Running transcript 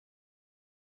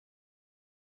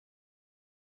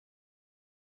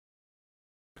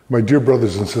My dear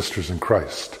brothers and sisters in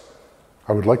Christ,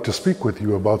 I would like to speak with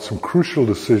you about some crucial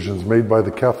decisions made by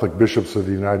the Catholic bishops of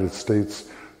the United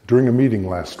States during a meeting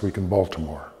last week in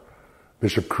Baltimore.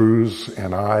 Bishop Cruz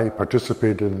and I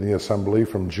participated in the assembly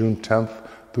from June 10th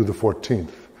through the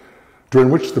 14th,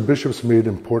 during which the bishops made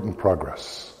important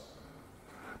progress.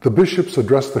 The bishops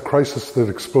addressed the crisis that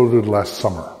exploded last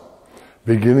summer,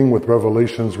 beginning with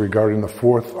revelations regarding the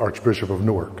fourth Archbishop of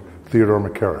Newark, Theodore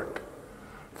McCarrick,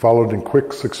 followed in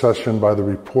quick succession by the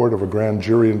report of a grand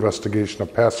jury investigation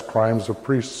of past crimes of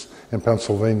priests in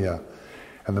Pennsylvania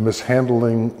and the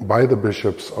mishandling by the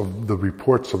bishops of the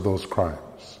reports of those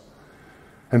crimes.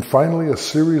 And finally, a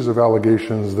series of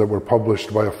allegations that were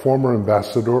published by a former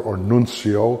ambassador or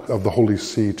nuncio of the Holy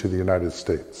See to the United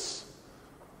States.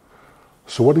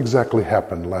 So what exactly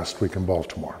happened last week in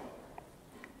Baltimore?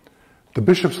 The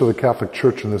bishops of the Catholic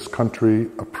Church in this country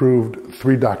approved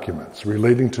 3 documents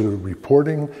relating to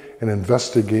reporting and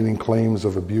investigating claims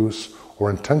of abuse or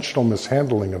intentional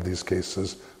mishandling of these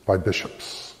cases by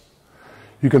bishops.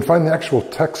 You can find the actual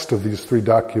text of these 3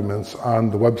 documents on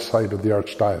the website of the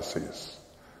Archdiocese.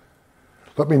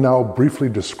 Let me now briefly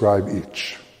describe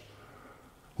each.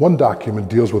 One document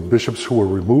deals with bishops who were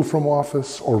removed from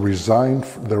office or resigned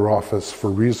their office for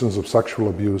reasons of sexual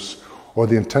abuse or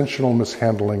the intentional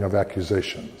mishandling of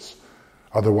accusations,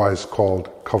 otherwise called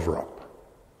cover-up.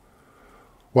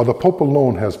 While the Pope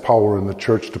alone has power in the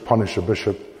Church to punish a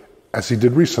bishop, as he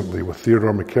did recently with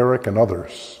Theodore McCarrick and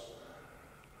others,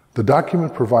 the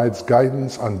document provides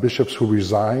guidance on bishops who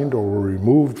resigned or were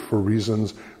removed for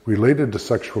reasons related to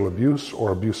sexual abuse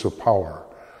or abuse of power,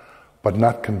 but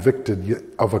not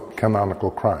convicted of a canonical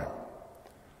crime.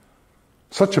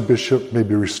 Such a bishop may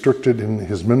be restricted in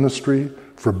his ministry,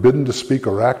 forbidden to speak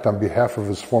or act on behalf of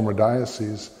his former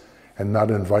diocese, and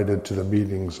not invited to the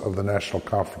meetings of the National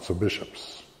Conference of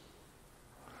Bishops.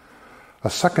 A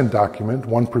second document,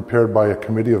 one prepared by a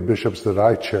committee of bishops that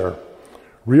I chair,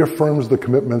 reaffirms the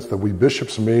commitments that we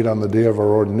bishops made on the day of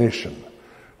our ordination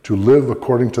to live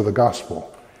according to the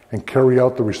gospel and carry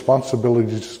out the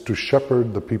responsibilities to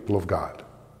shepherd the people of God.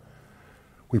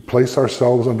 We place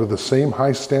ourselves under the same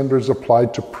high standards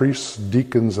applied to priests,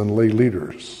 deacons, and lay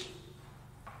leaders.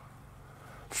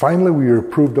 Finally, we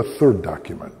approved a third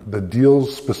document that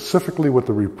deals specifically with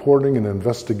the reporting and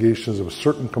investigations of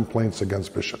certain complaints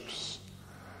against bishops.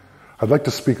 I'd like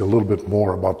to speak a little bit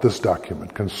more about this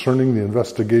document concerning the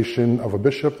investigation of a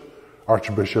bishop,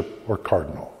 archbishop, or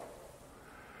cardinal.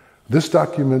 This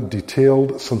document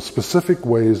detailed some specific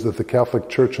ways that the Catholic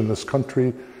Church in this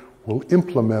country will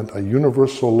implement a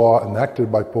universal law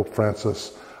enacted by Pope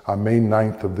Francis on May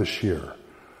 9th of this year,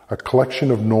 a collection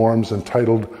of norms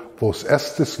entitled Vos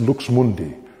Estis Lux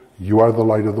Mundi, You Are the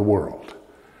Light of the World.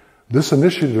 This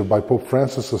initiative by Pope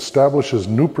Francis establishes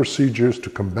new procedures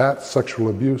to combat sexual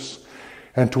abuse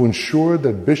and to ensure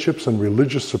that bishops and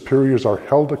religious superiors are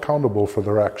held accountable for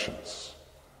their actions.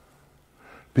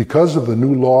 Because of the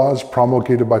new laws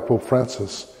promulgated by Pope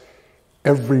Francis,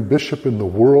 every bishop in the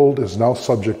world is now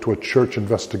subject to a church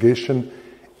investigation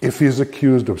if he is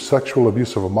accused of sexual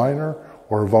abuse of a minor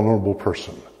or a vulnerable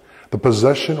person, the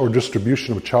possession or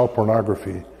distribution of child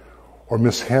pornography, or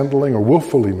mishandling or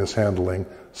willfully mishandling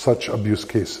such abuse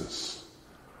cases.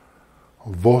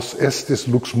 Vos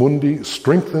Estis Lux Mundi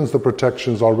strengthens the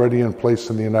protections already in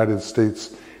place in the United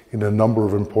States in a number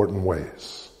of important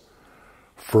ways.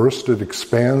 First, it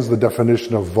expands the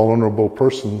definition of vulnerable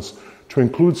persons to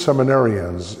include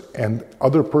seminarians and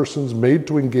other persons made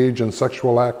to engage in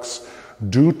sexual acts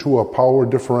due to a power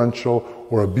differential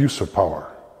or abuse of power.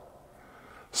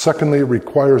 Secondly, it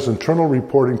requires internal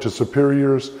reporting to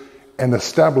superiors and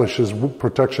establishes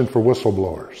protection for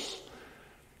whistleblowers.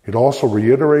 It also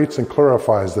reiterates and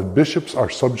clarifies that bishops are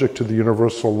subject to the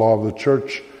universal law of the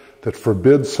Church that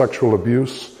forbids sexual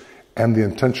abuse and the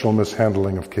intentional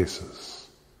mishandling of cases.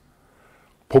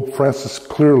 Pope Francis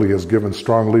clearly has given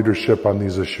strong leadership on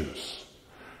these issues.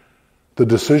 The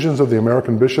decisions of the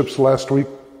American bishops last week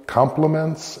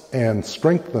complements and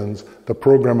strengthens the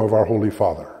program of our Holy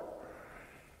Father.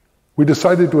 We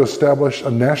decided to establish a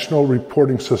national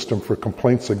reporting system for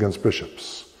complaints against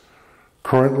bishops.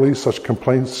 Currently, such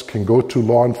complaints can go to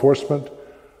law enforcement,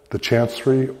 the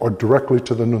chancery, or directly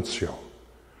to the nuncio.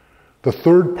 The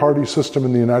third-party system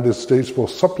in the United States will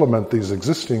supplement these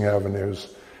existing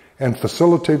avenues and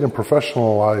facilitate and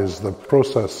professionalize the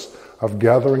process of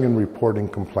gathering and reporting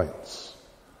complaints.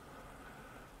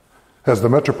 As the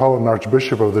Metropolitan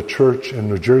Archbishop of the Church in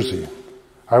New Jersey,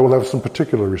 I will have some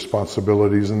particular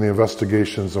responsibilities in the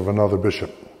investigations of another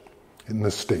bishop in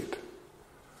this state.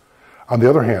 On the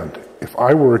other hand, if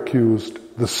I were accused,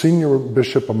 the senior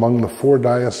bishop among the 4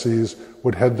 dioceses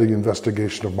would head the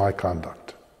investigation of my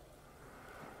conduct.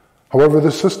 However,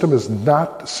 this system is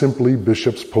not simply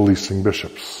bishops policing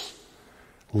bishops.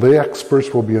 Lay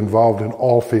experts will be involved in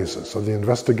all phases of the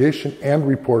investigation and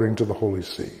reporting to the Holy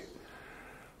See.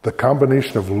 The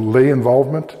combination of lay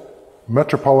involvement,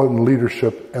 metropolitan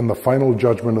leadership, and the final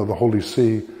judgment of the Holy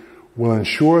See will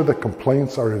ensure that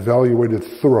complaints are evaluated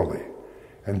thoroughly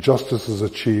and justice is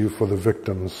achieved for the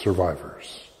victims'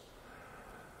 survivors.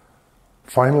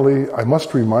 Finally, I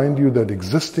must remind you that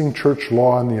existing church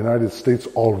law in the United States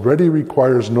already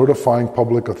requires notifying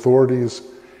public authorities,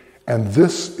 and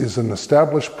this is an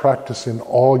established practice in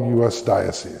all U.S.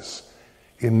 dioceses.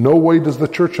 In no way does the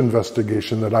church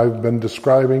investigation that I've been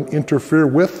describing interfere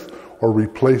with or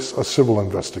replace a civil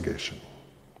investigation.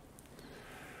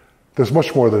 There's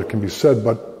much more that can be said,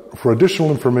 but for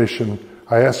additional information,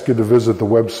 I ask you to visit the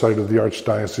website of the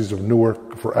Archdiocese of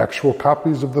Newark for actual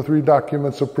copies of the 3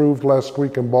 documents approved last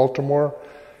week in Baltimore,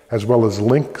 as well as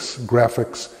links,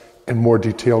 graphics, and more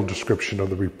detailed description of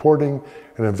the reporting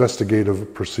and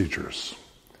investigative procedures.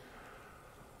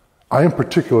 I am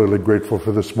particularly grateful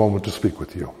for this moment to speak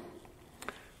with you.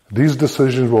 These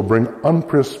decisions will bring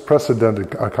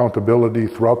unprecedented accountability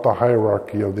throughout the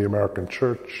hierarchy of the American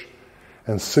Church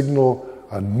and signal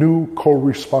a new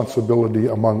co-responsibility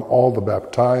among all the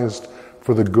baptized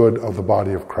for the good of the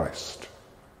body of Christ.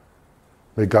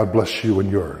 May God bless you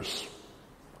and yours.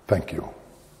 Thank you.